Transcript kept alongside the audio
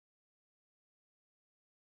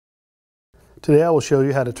Today I will show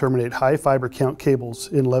you how to terminate high fiber count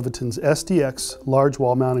cables in Leviton's SDX Large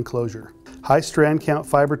Wall mount enclosure. High strand count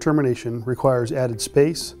fiber termination requires added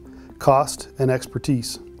space, cost, and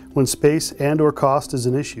expertise. When space and/or cost is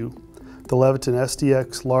an issue, the Leviton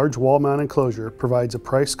SDX Large Wall mount enclosure provides a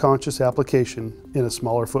price-conscious application in a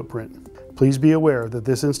smaller footprint. Please be aware that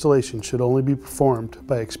this installation should only be performed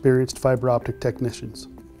by experienced fiber optic technicians.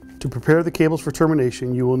 To prepare the cables for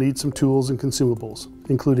termination, you will need some tools and consumables,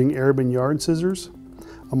 including Arabin yarn scissors,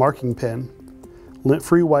 a marking pen,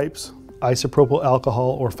 lint-free wipes, isopropyl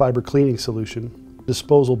alcohol or fiber cleaning solution,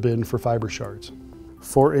 disposal bin for fiber shards,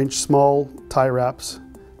 4-inch small tie wraps,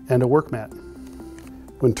 and a work mat.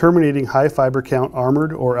 When terminating high fiber count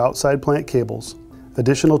armored or outside plant cables,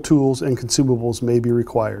 additional tools and consumables may be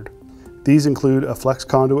required. These include a flex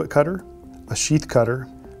conduit cutter, a sheath cutter,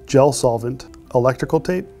 gel solvent, electrical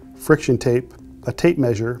tape, friction tape, a tape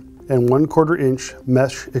measure, and 1/4 inch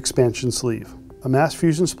mesh expansion sleeve. A mass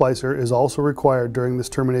fusion splicer is also required during this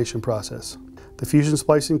termination process. The fusion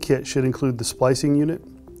splicing kit should include the splicing unit,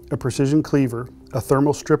 a precision cleaver, a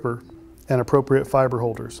thermal stripper, and appropriate fiber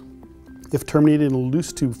holders. If terminating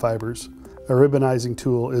loose tube fibers, a ribbonizing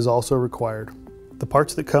tool is also required. The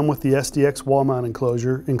parts that come with the SDX wall mount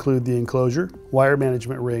enclosure include the enclosure, wire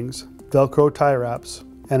management rings, Velcro tie wraps,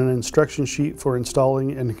 and an instruction sheet for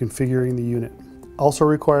installing and configuring the unit. Also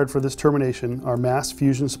required for this termination are mass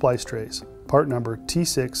fusion splice trays, part number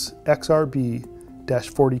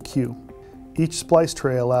T6XRB-40Q. Each splice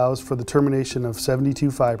tray allows for the termination of 72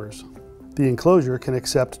 fibers. The enclosure can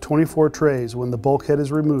accept 24 trays when the bulkhead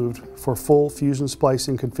is removed for full fusion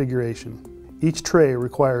splicing configuration. Each tray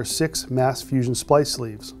requires 6 mass fusion splice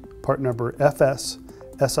sleeves, part number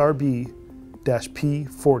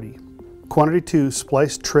FS-SRB-P40. Quantity 2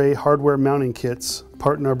 splice tray hardware mounting kits,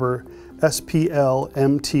 part number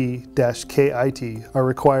SPL-MT-KIT, are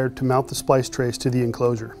required to mount the splice trays to the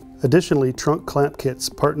enclosure. Additionally, trunk clamp kits,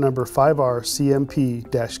 part number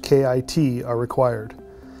 5R-CMP-KIT, are required.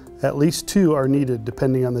 At least 2 are needed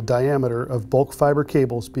depending on the diameter of bulk fiber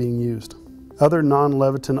cables being used. Other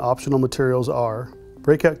non-Leviton optional materials are: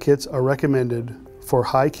 breakout kits are recommended for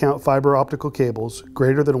high count fiber optical cables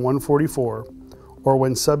greater than 144 or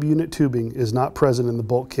when subunit tubing is not present in the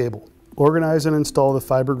bulk cable. Organize and install the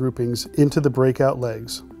fiber groupings into the breakout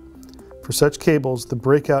legs. For such cables, the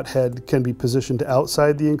breakout head can be positioned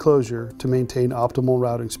outside the enclosure to maintain optimal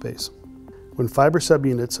routing space. When fiber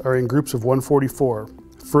subunits are in groups of 144,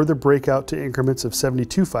 further breakout to increments of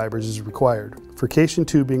 72 fibers is required. Furcation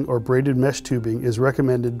tubing or braided mesh tubing is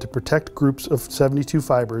recommended to protect groups of 72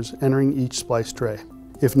 fibers entering each splice tray.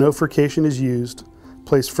 If no furcation is used,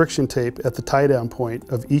 place friction tape at the tie-down point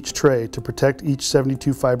of each tray to protect each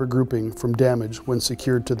 72 fiber grouping from damage when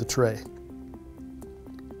secured to the tray.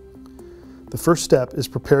 The first step is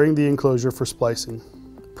preparing the enclosure for splicing.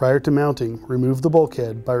 Prior to mounting, remove the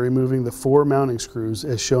bulkhead by removing the 4 mounting screws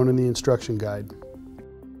as shown in the instruction guide.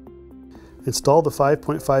 Install the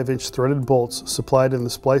 5.5-inch threaded bolts supplied in the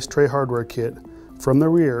splice tray hardware kit from the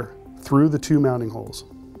rear through the 2 mounting holes.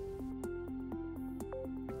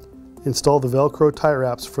 Install the Velcro tie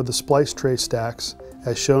wraps for the splice tray stacks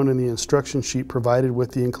as shown in the instruction sheet provided with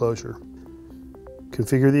the enclosure.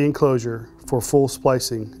 Configure the enclosure for full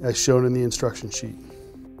splicing as shown in the instruction sheet.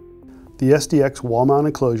 The SDX wall mount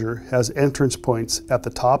enclosure has entrance points at the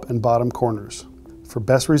top and bottom corners. For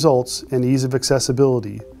best results and ease of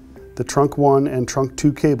accessibility, the trunk 1 and trunk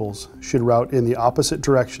 2 cables should route in the opposite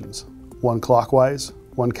directions, one clockwise,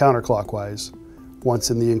 one counterclockwise, once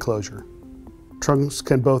in the enclosure. Trunks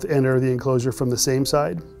can both enter the enclosure from the same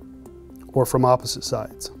side or from opposite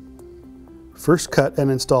sides. First cut and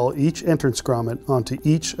install each entrance grommet onto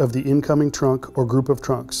each of the incoming trunk or group of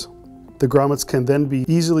trunks. The grommets can then be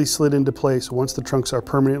easily slid into place once the trunks are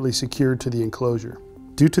permanently secured to the enclosure.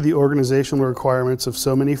 Due to the organizational requirements of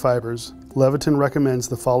so many fibers, Leviton recommends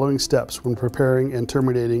the following steps when preparing and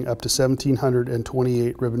terminating up to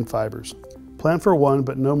 1,728 ribbon fibers. Plan for 1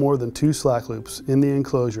 but no more than 2 slack loops in the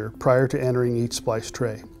enclosure prior to entering each splice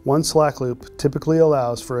tray. 1 slack loop typically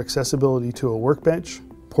allows for accessibility to a workbench,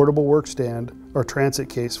 portable workstand, or transit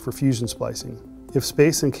case for fusion splicing. If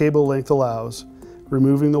space and cable length allows,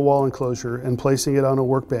 removing the wall enclosure and placing it on a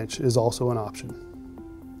workbench is also an option.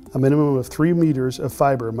 A minimum of 3 meters of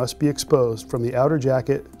fiber must be exposed from the outer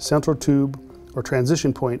jacket, central tube, or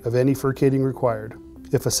transition point of any furcating required.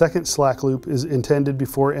 If a second slack loop is intended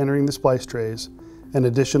before entering the splice trays, an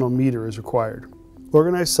additional meter is required.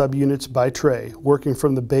 Organize subunits by tray, working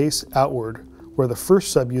from the base outward, where the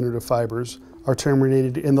first subunit of fibers are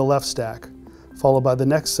terminated in the left stack, followed by the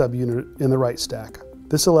next subunit in the right stack.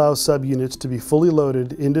 This allows subunits to be fully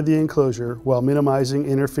loaded into the enclosure while minimizing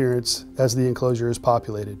interference as the enclosure is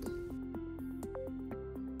populated.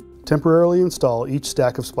 Temporarily install each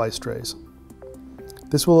stack of splice trays.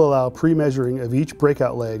 This will allow pre-measuring of each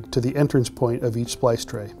breakout leg to the entrance point of each splice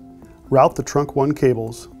tray. Route the trunk 1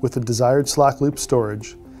 cables with the desired slack loop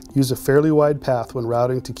storage. Use a fairly wide path when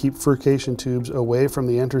routing to keep furcation tubes away from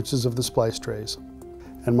the entrances of the splice trays.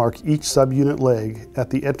 And mark each subunit leg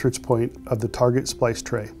at the entrance point of the target splice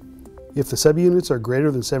tray. If the subunits are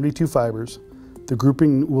greater than 72 fibers, the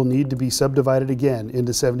grouping will need to be subdivided again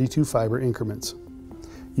into 72 fiber increments.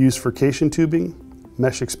 Use furcation tubing,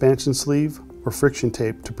 mesh expansion sleeve, or friction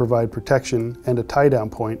tape to provide protection and a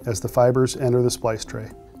tie-down point as the fibers enter the splice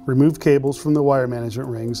tray. Remove cables from the wire management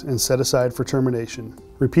rings and set aside for termination.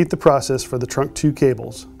 Repeat the process for the trunk 2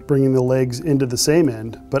 cables, bringing the legs into the same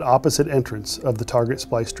end but opposite entrance of the target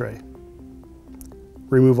splice tray.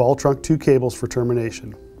 Remove all trunk 2 cables for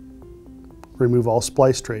termination. Remove all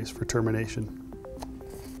splice trays for termination.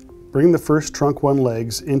 Bring the first trunk 1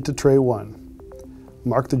 legs into tray 1.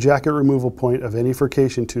 Mark the jacket removal point of any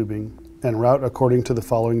furcation tubing and route according to the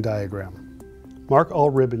following diagram. Mark all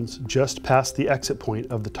ribbons just past the exit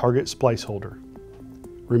point of the target splice holder.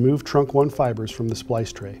 Remove trunk 1 fibers from the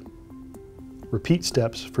splice tray. Repeat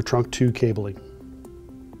steps for trunk 2 cabling.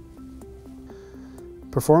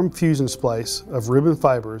 Perform fusion splice of ribbon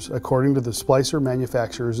fibers according to the splicer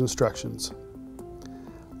manufacturer's instructions.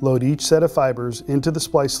 Load each set of fibers into the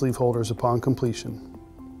splice sleeve holders upon completion,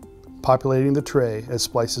 populating the tray as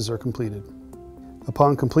splices are completed.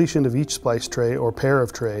 Upon completion of each splice tray or pair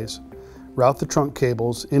of trays, route the trunk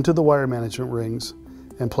cables into the wire management rings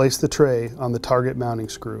and place the tray on the target mounting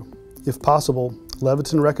screw. If possible,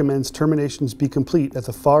 Leviton recommends terminations be complete at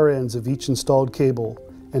the far ends of each installed cable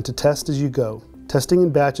and to test as you go. Testing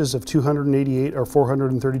in batches of 288 or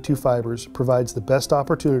 432 fibers provides the best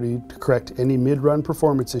opportunity to correct any mid-run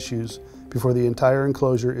performance issues before the entire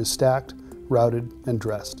enclosure is stacked, routed, and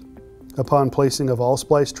dressed. Upon placing of all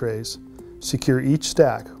splice trays, secure each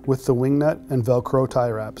stack with the wing nut and Velcro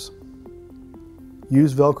tie wraps.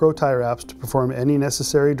 Use Velcro tie wraps to perform any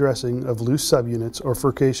necessary dressing of loose subunits or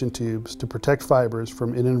furcation tubes to protect fibers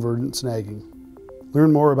from inadvertent snagging.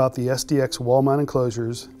 Learn more about the SDX wall mount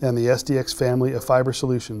enclosures and the SDX family of fiber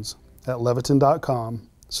solutions at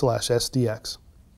leviton.com/SDX.